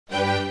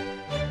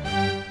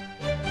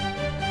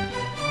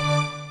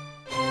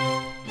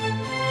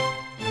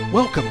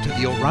Welcome to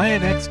the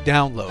Orion X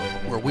Download,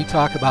 where we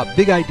talk about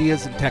big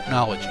ideas in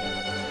technology.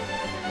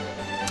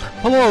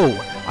 Hello,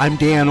 I'm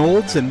Dan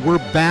Olds, and we're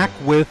back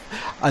with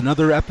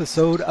another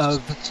episode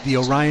of the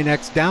Orion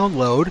X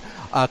Download,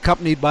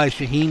 accompanied by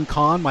Shaheen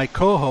Khan, my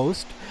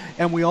co-host,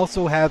 and we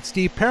also have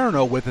Steve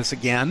Perrineau with us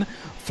again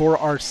for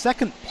our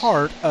second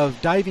part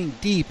of diving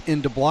deep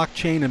into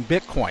blockchain and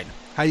Bitcoin.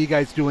 How you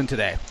guys doing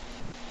today?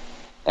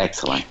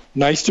 Excellent.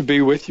 Nice to be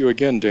with you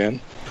again,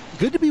 Dan.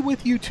 Good to be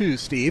with you too,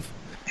 Steve.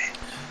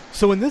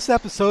 So in this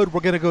episode,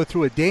 we're going to go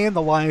through a day in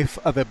the life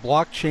of a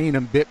blockchain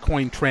and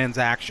Bitcoin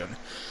transaction.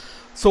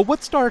 So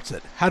what starts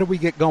it? How do we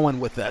get going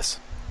with this?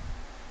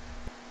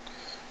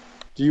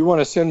 Do you want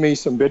to send me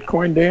some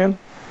Bitcoin, Dan?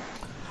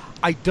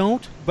 I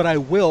don't, but I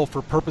will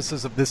for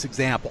purposes of this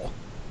example.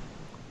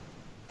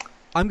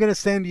 I'm going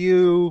to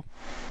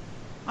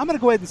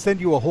go ahead and send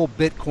you a whole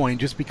Bitcoin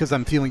just because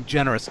I'm feeling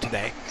generous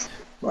today.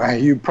 Well,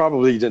 you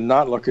probably did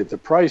not look at the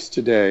price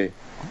today.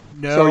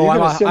 No, so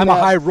I'm a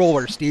high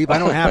roller, Steve. I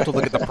don't have to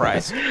look at the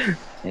price.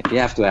 If you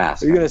have to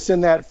ask. Are you going to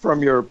send that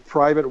from your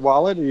private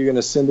wallet? Are you going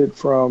to send it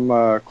from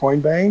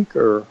Coinbank?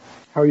 Or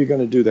how are you going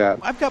to do that?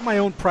 I've got my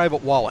own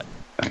private wallet.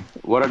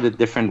 What are the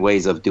different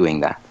ways of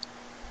doing that?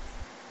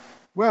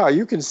 Well,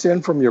 you can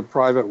send from your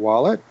private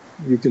wallet.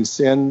 You can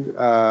send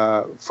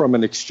from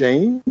an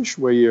exchange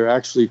where you're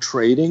actually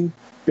trading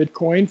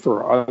Bitcoin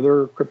for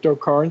other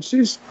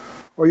cryptocurrencies,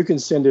 or you can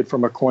send it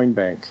from a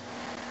Coinbank.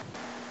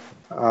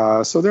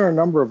 So there are a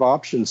number of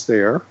options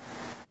there.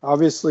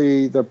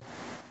 Obviously, the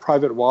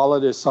private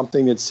wallet is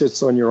something that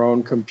sits on your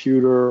own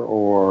computer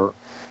or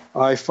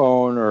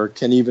iPhone, or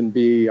can even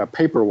be a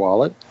paper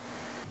wallet.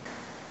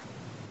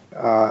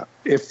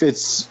 If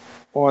it's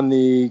on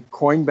the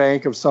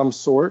Coinbank of some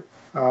sort,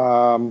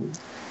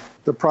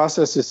 the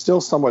process is still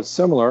somewhat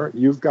similar.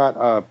 You've got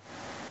a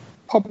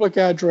public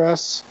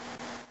address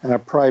and a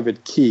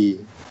private key.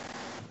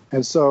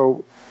 And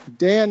so,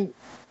 Dan,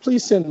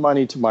 please send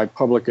money to my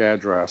public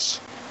address.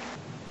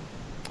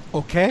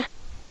 Okay,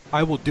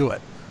 I will do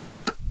it.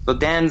 So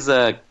Dan's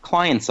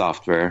client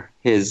software,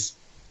 his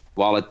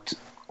wallet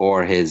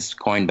or his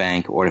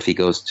Coinbank, or if he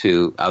goes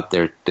out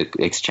there to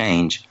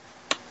exchange,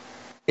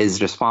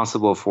 is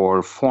responsible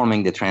for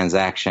forming the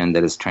transaction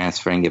that is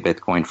transferring the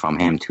Bitcoin from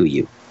him to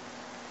you.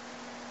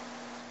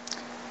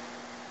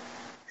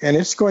 And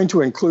it's going to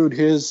include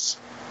his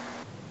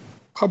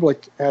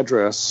public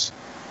address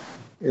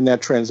in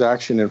that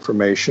transaction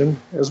information,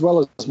 as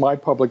well as my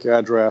public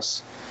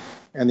address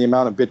and the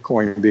amount of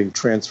Bitcoin being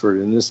transferred,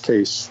 in this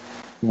case,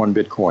 1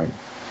 Bitcoin.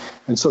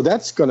 And so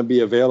that's going to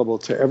be available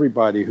to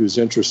everybody who's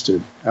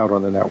interested out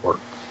on the network.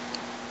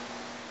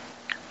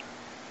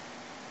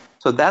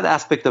 So that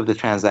aspect of the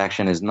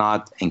transaction is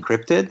not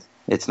encrypted,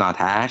 it's not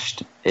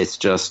hashed, it's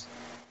just,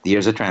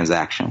 here's a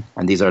transaction.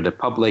 And these are the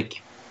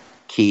public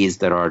keys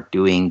that are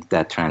doing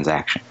that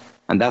transaction.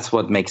 And that's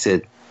what makes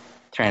it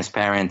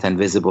transparent and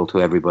visible to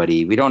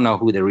everybody. We don't know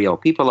who the real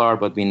people are,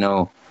 but we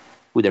know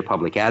who their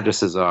public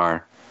addresses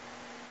are.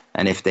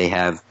 And if they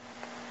have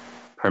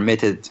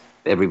permitted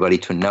everybody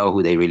to know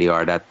who they really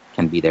are, that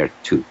can be there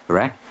too,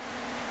 correct?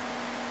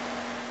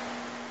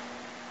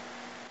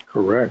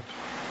 Correct.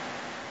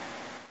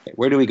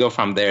 Where do we go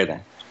from there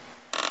then?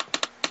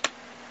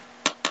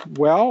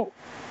 Well,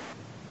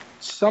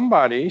 some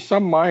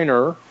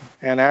miner,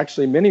 and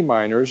actually many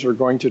miners, are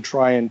going to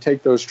try and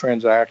take those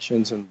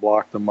transactions and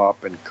block them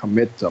up and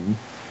commit them.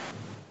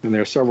 And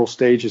there are several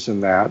stages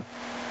in that.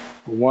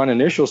 One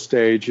initial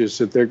stage is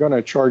that they're going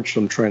to charge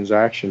some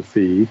transaction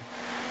fee,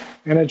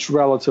 and it's a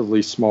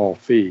relatively small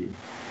fee.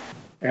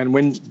 And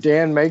when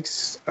Dan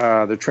makes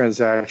the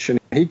transaction,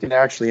 he can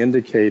actually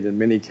indicate in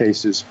many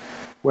cases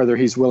whether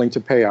he's willing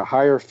to pay a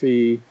higher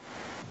fee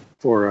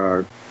for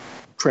a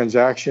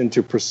transaction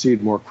to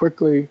proceed more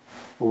quickly,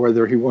 or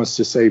whether he wants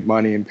to save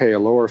money and pay a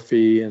lower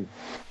fee, and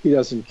he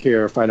doesn't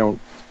care if I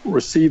don't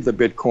receive the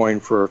Bitcoin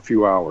for a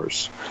few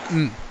hours.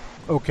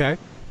 Okay.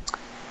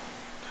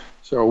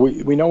 So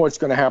we know what's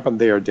going to happen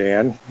there,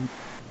 Dan.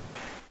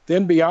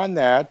 Then beyond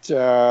that,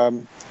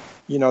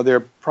 there are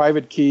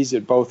private keys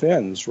at both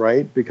ends,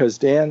 right? Because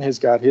Dan has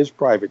got his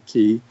private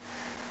key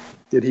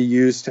that he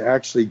used to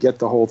actually get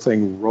the whole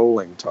thing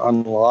rolling, to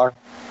unlock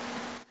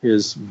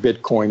his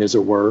Bitcoin, as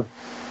it were,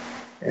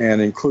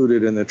 and include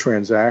it in the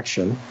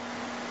transaction.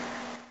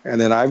 And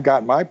then I've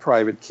got my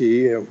private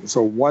key.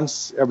 So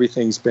once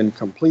everything's been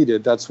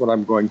completed, that's what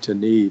I'm going to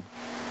need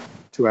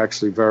to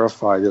actually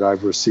verify that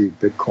I've received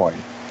Bitcoin.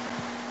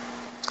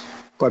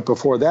 But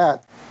before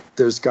that,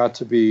 there's got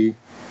to be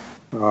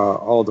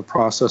all the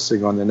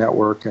processing on the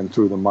network and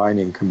through the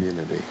mining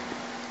community.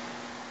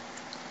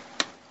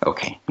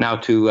 Okay. Now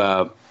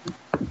to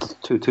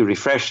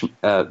refresh,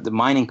 the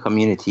mining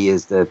community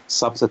is the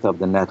subset of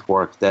the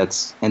network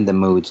that's in the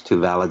mood to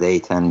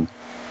validate and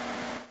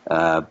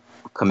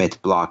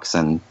commit blocks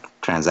and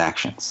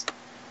transactions.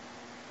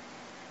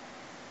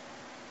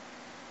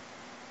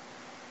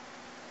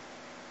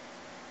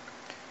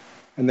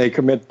 And they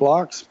commit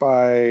blocks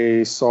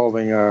by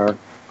solving a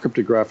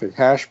cryptographic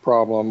hash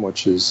problem,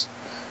 which is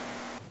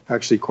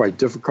actually quite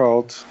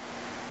difficult.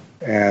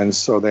 And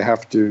so they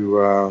have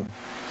to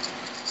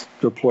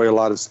deploy a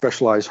lot of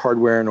specialized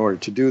hardware in order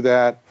to do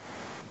that.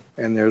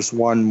 And there's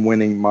one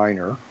winning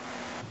miner.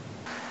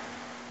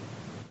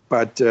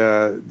 But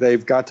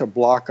they've got to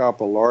block up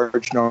a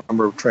large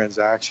number of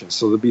transactions.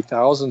 So there'll be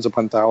thousands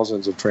upon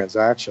thousands of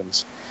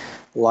transactions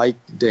like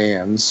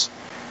Dan's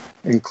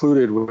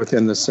included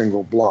within the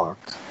single block.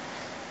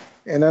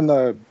 And then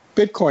the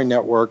BitCoin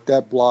network,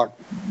 that block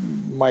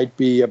might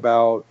be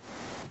about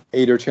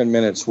 8 or 10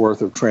 minutes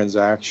worth of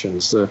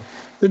transactions. The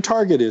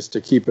target is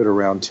to keep it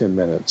around 10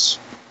 minutes.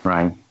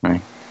 Right.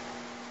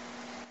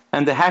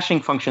 And the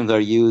hashing functions are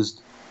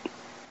used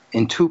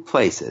in two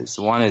places.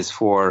 One is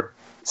for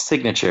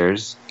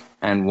signatures,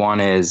 and one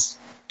is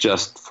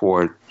just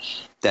for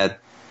that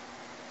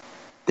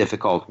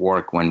difficult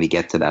work when we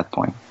get to that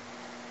point.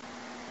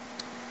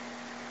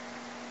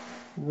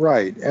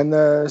 Right. And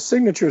the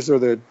signatures are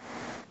the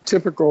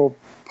typical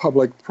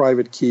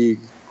public-private key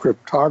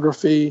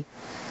cryptography.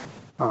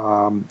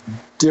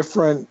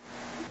 Different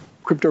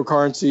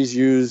cryptocurrencies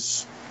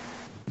use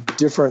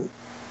different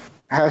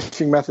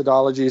hashing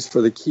methodologies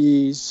for the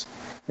keys.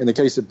 In the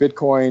case of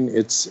Bitcoin,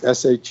 it's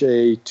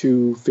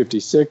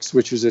SHA-256,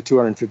 which is a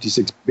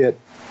 256-bit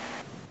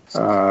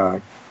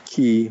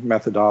key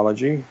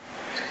methodology.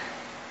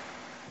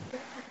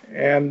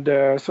 And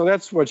so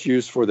that's what's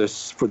used for the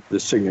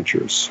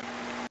signatures.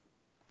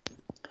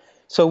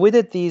 So we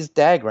did these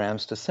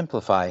diagrams to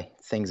simplify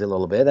things a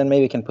little bit, and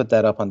maybe we can put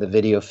that up on the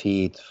video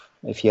feed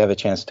if you have a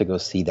chance to go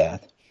see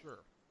that.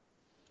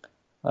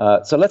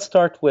 So let's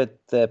start with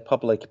the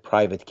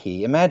public-private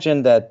key.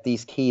 Imagine that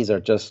these keys are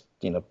just,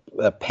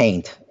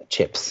 paint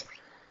chips.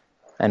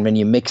 And when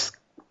you mix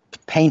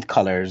paint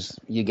colors,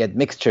 you get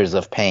mixtures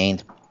of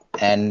paint.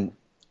 And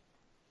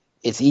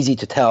it's easy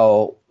to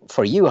tell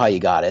for you how you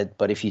got it,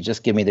 but if you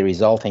just give me the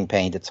resulting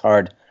paint, it's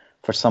hard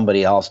for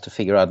somebody else to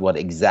figure out what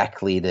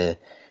exactly the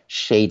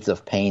shades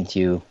of paint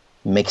you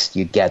mixed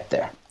you get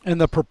there.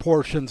 And the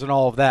proportions and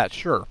all of that,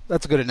 sure.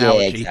 That's a good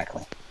analogy. Yeah,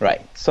 exactly.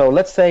 Right. So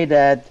let's say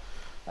that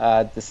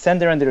the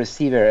sender and the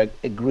receiver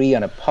agree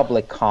on a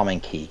public common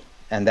key,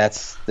 and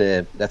that's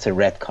a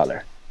red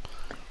color.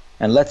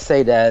 And let's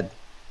say that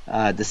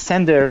the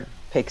sender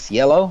picks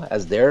yellow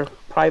as their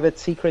private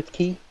secret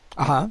key.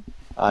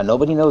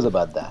 Nobody knows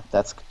about that.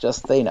 That's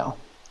just they know.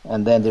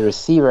 And then the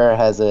receiver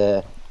has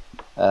a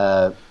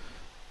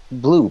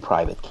blue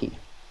private key.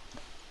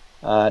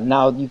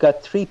 Now you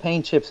got 3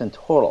 paint chips in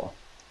total.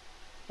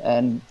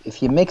 And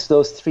if you mix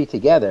those 3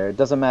 together, it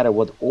doesn't matter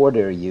what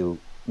order you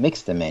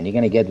mix them in, you're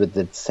going to get with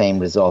the same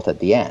result at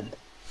the end.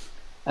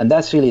 And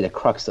that's really the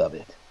crux of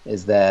it,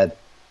 is that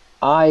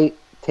I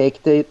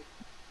take the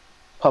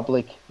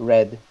public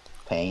red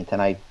paint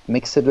and I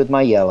mix it with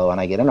my yellow and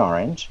I get an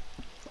orange.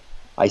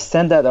 I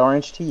send that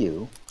orange to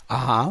you.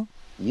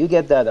 You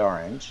get that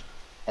orange,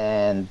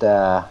 and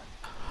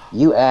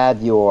you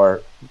add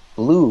your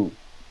blue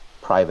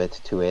private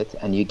to it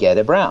and you get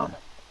a brown.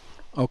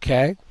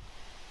 Okay.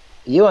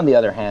 You, on the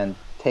other hand,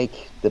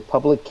 take the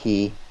public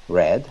key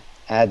red,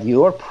 add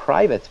your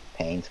private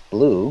paint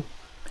blue,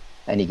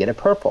 and you get a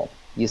purple.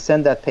 You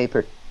send that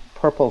paper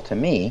purple to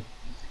me,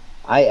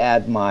 I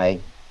add my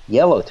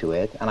yellow to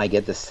it, and I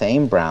get the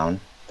same brown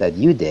that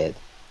you did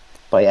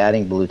by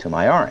adding blue to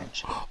my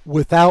orange.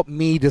 Without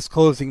me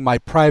disclosing my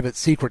private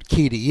secret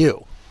key to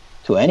you.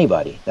 To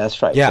anybody,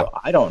 that's right. Yeah. So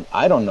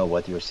I don't know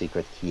what your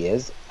secret key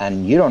is,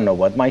 and you don't know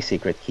what my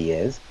secret key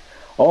is.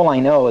 All I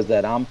know is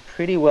that I'm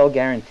pretty well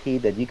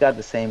guaranteed that you got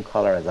the same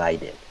color as I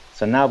did.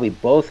 So now we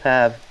both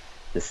have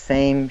the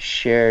same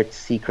shared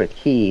secret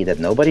key that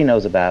nobody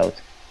knows about,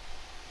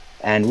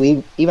 and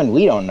we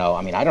don't know.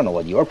 I mean, I don't know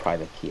what your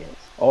private key is.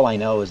 All I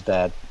know is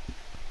that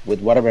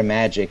with whatever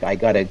magic, I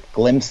got a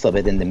glimpse of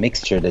it in the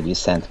mixture that you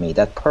sent me.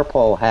 That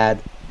purple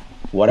had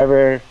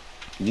whatever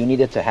you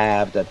needed to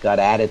have that got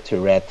added to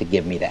red to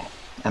give me that.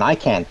 And I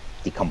can't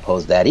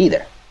decompose that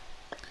either.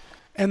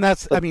 And I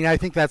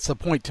think that's the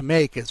point to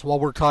make, is while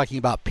we're talking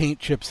about paint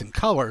chips and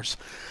colors,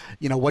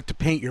 what to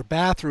paint your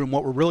bathroom,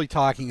 what we're really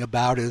talking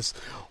about is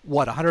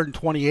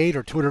 128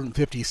 or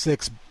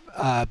 256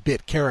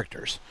 bit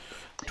characters.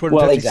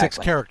 256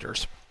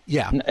 characters.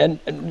 Yeah. And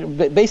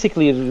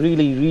basically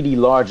really, really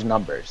large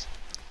numbers.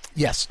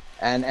 Yes.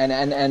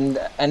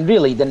 And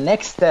really the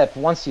next step,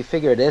 once you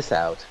figure this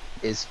out,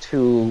 is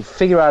to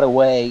figure out a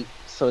way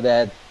so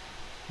that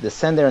the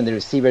sender and the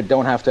receiver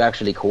don't have to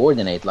actually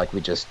coordinate like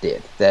we just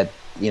did. That,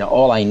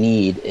 all I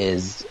need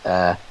is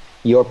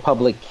your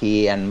public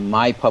key and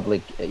my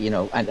public,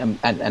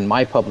 and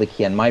my public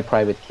key and my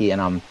private key,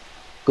 and I'm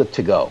good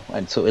to go.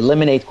 And so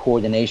eliminate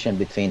coordination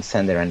between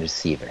sender and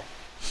receiver.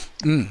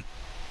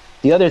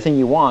 The other thing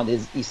you want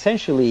is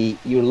essentially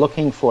you're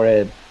looking for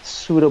a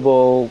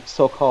suitable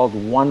so-called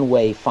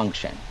one-way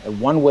function. A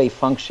one-way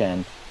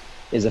function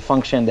is a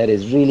function that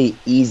is really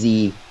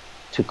easy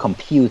to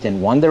compute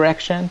in one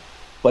direction,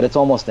 but it's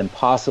almost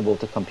impossible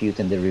to compute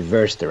in the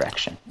reverse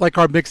direction. Like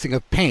our mixing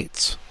of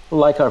paints.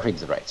 Like our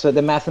mixing, right. So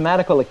the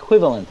mathematical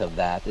equivalent of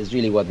that is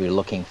really what we're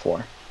looking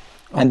for.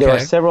 And there are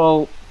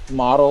several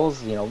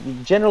models.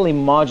 Generally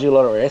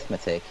modular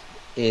arithmetic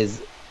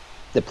is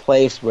the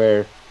place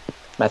where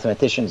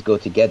mathematicians go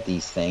to get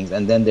these things.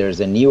 And then there's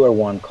a newer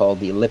one called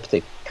the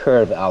elliptic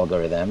curve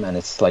algorithm, and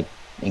it's like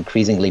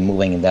increasingly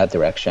moving in that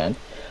direction.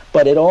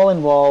 But it all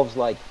involves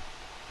like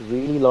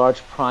really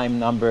large prime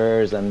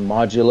numbers and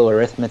modulo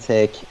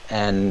arithmetic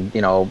and,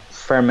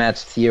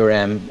 Fermat's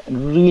theorem,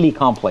 and really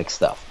complex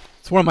stuff.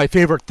 It's one of my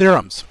favorite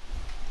theorems.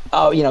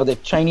 Oh, the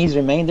Chinese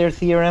remainder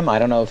theorem. I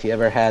don't know if you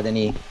ever had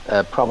any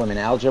problem in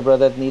algebra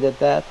that needed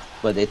that,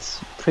 but it's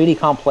pretty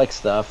complex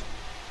stuff.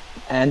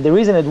 And the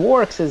reason it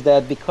works is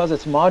that because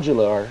it's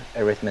modular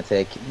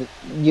arithmetic,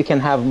 you can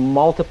have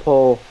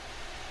multiple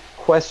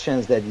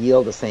questions that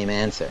yield the same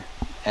answer.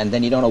 And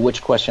then you don't know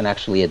which question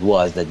actually it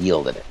was that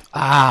yielded it.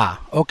 Ah,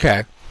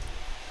 okay.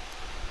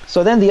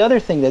 So then the other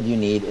thing that you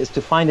need is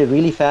to find a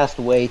really fast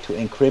way to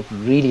encrypt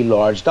really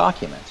large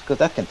documents, because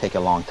that can take a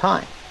long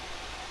time,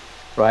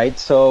 right?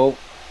 So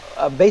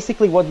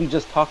basically what we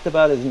just talked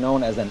about is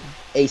known as an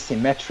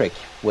asymmetric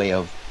way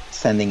of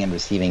sending and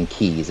receiving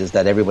keys, is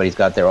that everybody's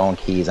got their own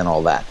keys and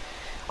all that.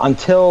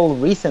 Until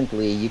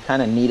recently, you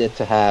kind of needed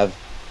to have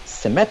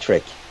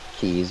symmetric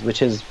keys,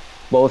 which is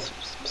both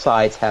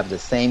sides have the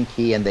same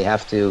key and they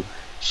have to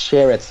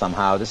share it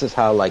somehow. This is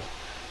how,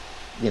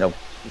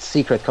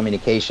 secret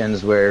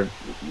communications were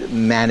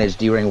managed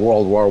during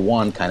World War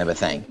I kind of a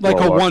thing. Like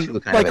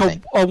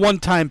a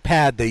one-time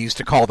pad, they used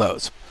to call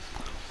those.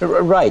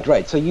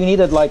 Right. So you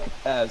needed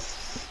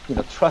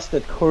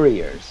trusted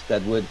couriers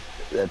that would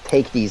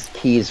take these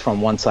keys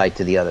from one side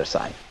to the other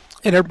side.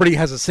 And everybody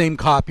has the same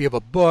copy of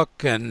a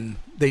book, and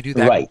they do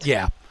that. Right.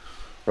 Yeah.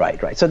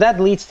 Right. So that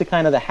leads to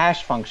kind of the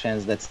hash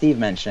functions that Steve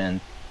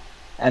mentioned,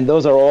 and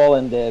those are all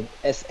in the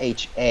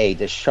SHA,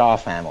 the SHA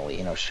family.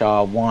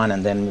 SHA-1,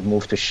 and then we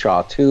move to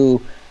SHA-2,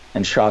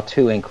 and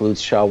SHA-2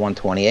 includes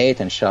SHA-128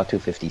 and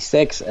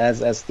SHA-256,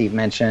 as Steve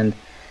mentioned,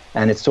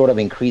 and it's sort of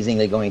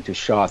increasingly going to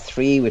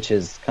SHA-3, which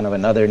is kind of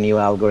another new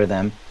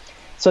algorithm.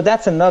 So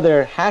that's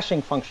another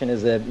hashing function,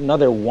 is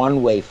another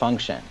one-way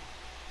function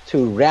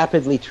to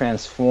rapidly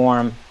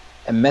transform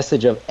a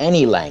message of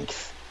any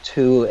length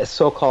to a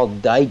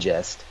so-called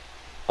digest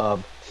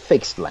of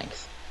fixed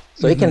length.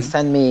 So it can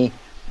send me,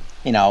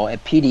 a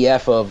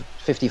PDF of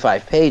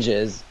 55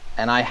 pages,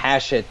 and I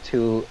hash it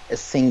to a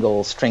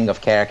single string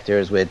of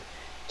characters with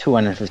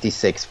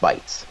 256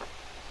 bytes.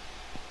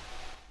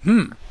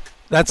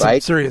 That's some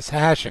serious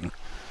hashing.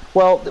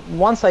 Well,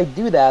 once I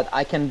do that,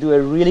 I can do a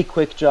really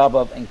quick job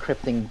of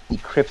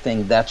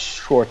decrypting that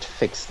short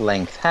fixed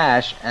length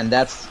hash, and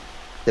that's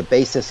the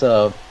basis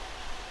of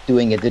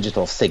doing a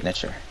digital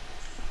signature.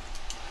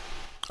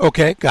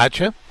 Okay,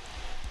 gotcha.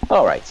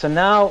 All right, so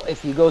now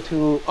if you go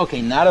to,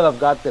 now that I've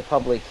got the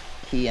public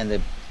key and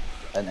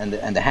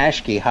the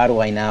hash key, how do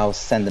I now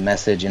send the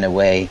message in a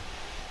way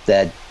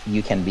that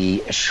you can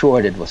be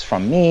assured it was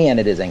from me and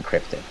it is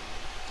encrypted?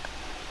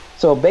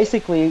 So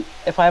basically,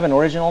 if I have an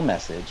original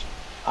message,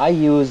 I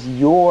use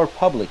your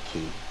public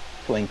key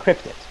to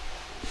encrypt it.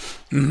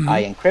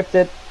 I encrypt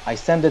it, I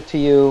send it to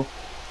you.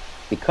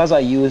 Because I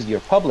used your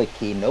public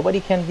key,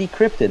 nobody can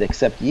decrypt it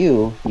except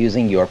you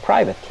using your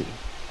private key.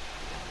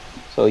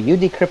 So you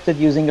decrypt it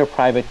using your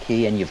private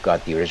key and you've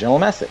got the original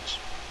message.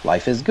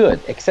 Life is good,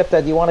 except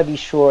that you want to be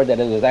sure that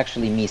it was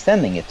actually me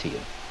sending it to you.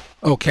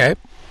 Okay.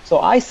 So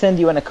I send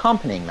you an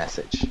accompanying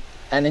message.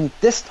 And in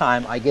this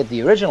time, I get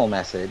the original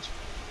message.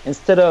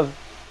 Instead of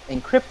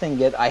encrypting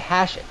it, I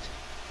hash it.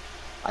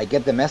 I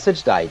get the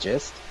message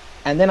digest,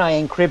 and then I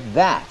encrypt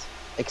that,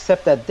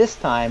 except that this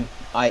time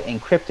I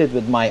encrypt it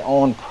with my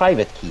own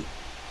private key.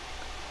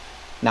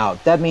 Now,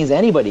 that means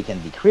anybody can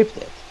decrypt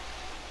it,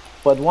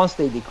 but once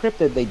they decrypt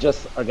it, they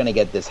just are going to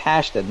get this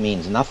hash that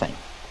means nothing.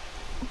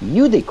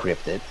 You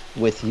decrypt it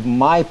with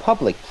my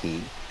public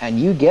key, and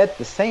you get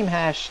the same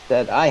hash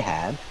that I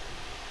had,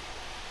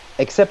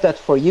 except that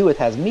for you it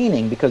has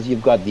meaning because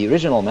you've got the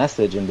original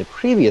message in the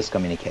previous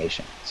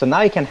communication. So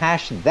now you can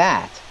hash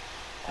that,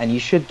 and you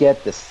should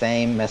get the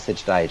same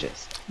message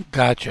digest.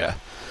 Gotcha.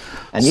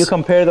 And you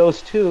compare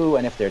those two,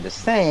 and if they're the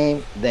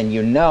same, then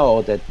you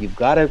know that you've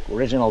got an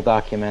original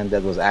document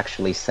that was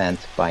actually sent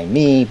by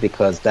me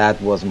because that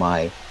was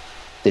my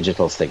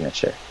digital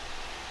signature.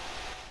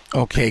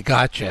 Okay,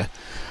 gotcha.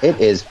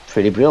 It is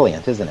pretty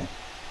brilliant, isn't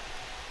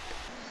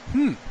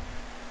it?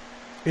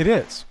 It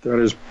is.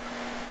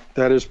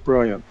 That is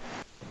brilliant.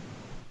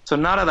 So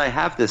now that I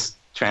have this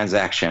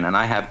transaction and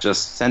I have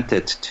just sent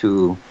it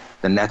to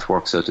the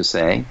network, so to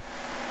say,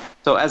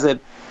 so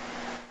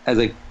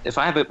if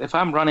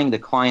I'm running the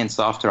client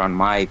software on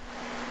my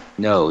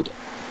node,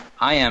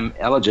 I am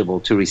eligible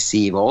to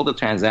receive all the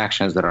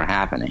transactions that are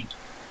happening.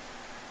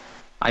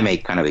 I may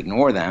kind of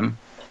ignore them,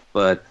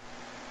 but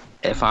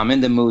if I'm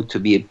in the mood to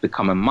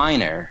become a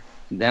miner,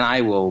 then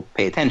I will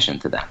pay attention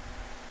to them,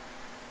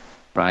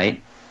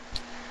 right?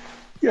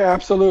 Yeah,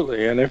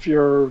 absolutely. And if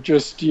you're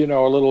just, a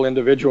little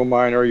individual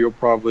miner, you'll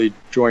probably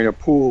join a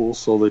pool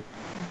so that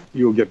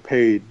you'll get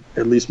paid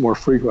at least more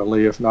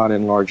frequently, if not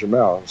in large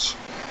amounts.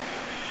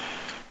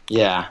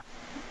 Yeah.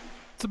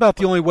 It's about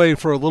the only way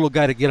for a little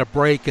guy to get a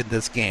break in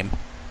this game.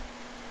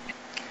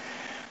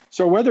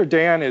 So whether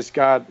Dan has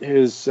got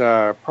his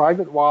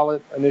private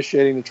wallet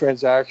initiating the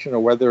transaction or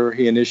whether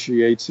he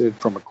initiates it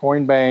from a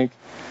coin bank,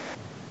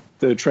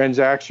 the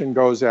transaction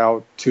goes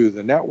out to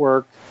the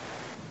network.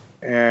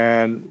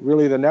 And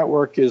really the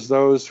network is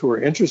those who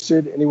are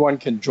interested. Anyone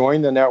can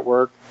join the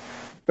network.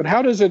 But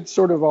how does it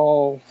sort of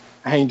all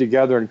hang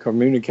together and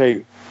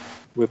communicate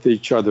with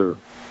each other?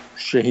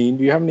 Shaheen,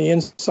 do you have any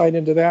insight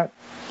into that?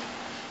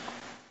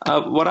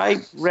 What I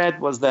read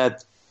was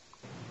that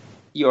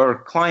your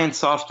client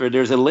software,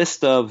 there's a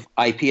list of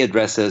IP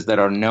addresses that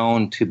are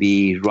known to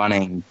be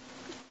running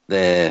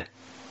the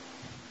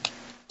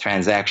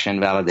transaction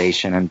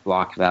validation and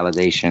block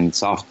validation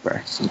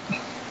software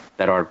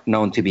that are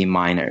known to be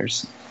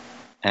miners.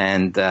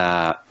 And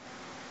the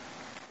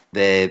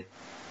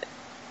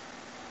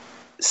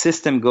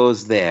system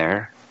goes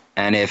there,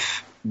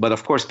 but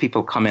of course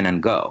people come in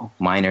and go.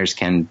 Miners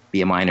can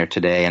be a miner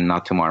today and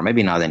not tomorrow,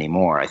 maybe not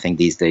anymore. I think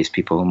these days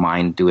people who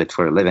mine do it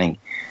for a living.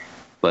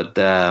 But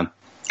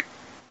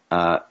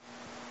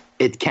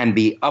it can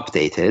be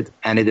updated,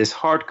 and it is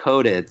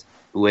hard-coded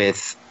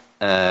with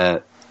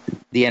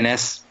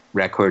DNS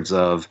records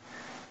of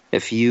a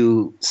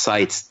few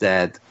sites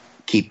that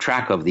keep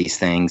track of these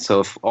things.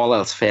 So if all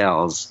else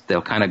fails,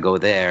 they'll kind of go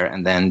there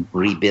and then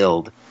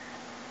rebuild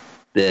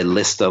the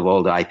list of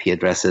all the IP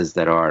addresses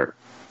that are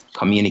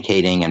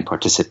communicating and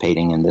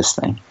participating in this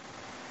thing.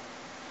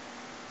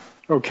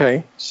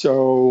 Okay,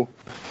 so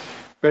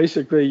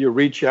basically you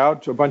reach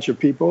out to a bunch of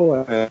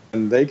people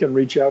and they can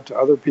reach out to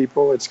other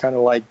people. It's kind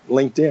of like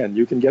LinkedIn.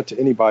 You can get to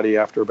anybody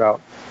after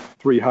about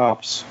 3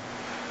 hops.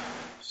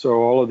 So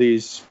all of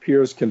these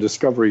peers can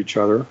discover each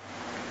other.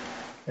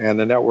 And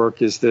the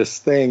network is this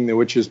thing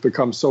which has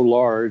become so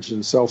large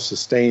and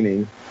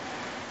self-sustaining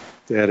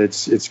that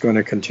it's going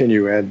to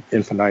continue ad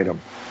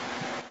infinitum.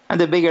 And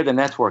the bigger the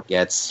network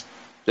gets,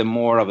 the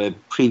more of a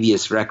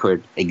previous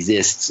record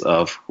exists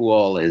of who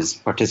all is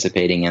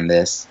participating in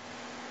this.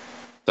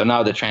 So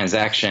now the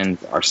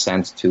transactions are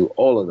sent to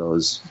all of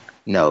those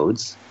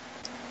nodes.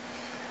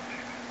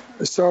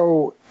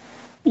 So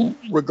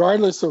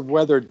regardless of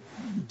whether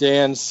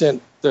Dan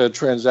sent the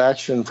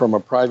transaction from a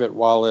private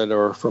wallet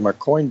or from a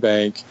coin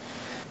bank,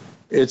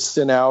 it's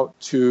sent out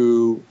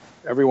to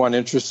everyone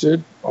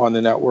interested on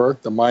the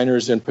network, the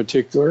miners in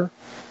particular,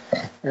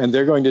 and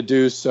they're going to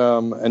do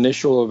some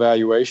initial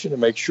evaluation to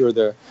make sure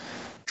the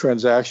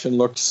transaction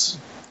looks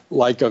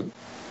like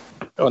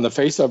on the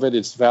face of it,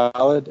 it's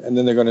valid, and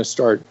then they're going to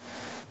start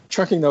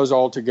chucking those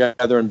all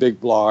together in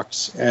big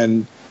blocks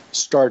and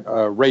start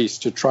a race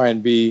to try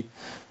and be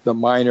the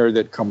miner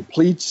that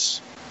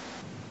completes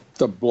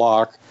the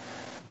block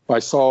by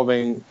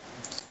solving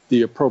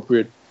the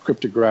appropriate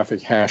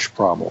cryptographic hash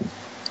problem.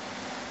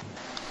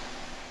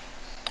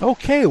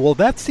 Okay, well,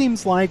 that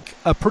seems like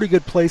a pretty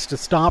good place to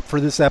stop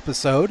for this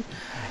episode.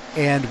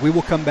 And we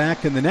will come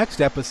back in the next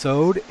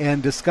episode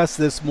and discuss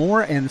this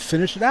more and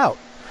finish it out.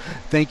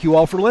 Thank you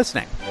all for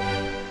listening.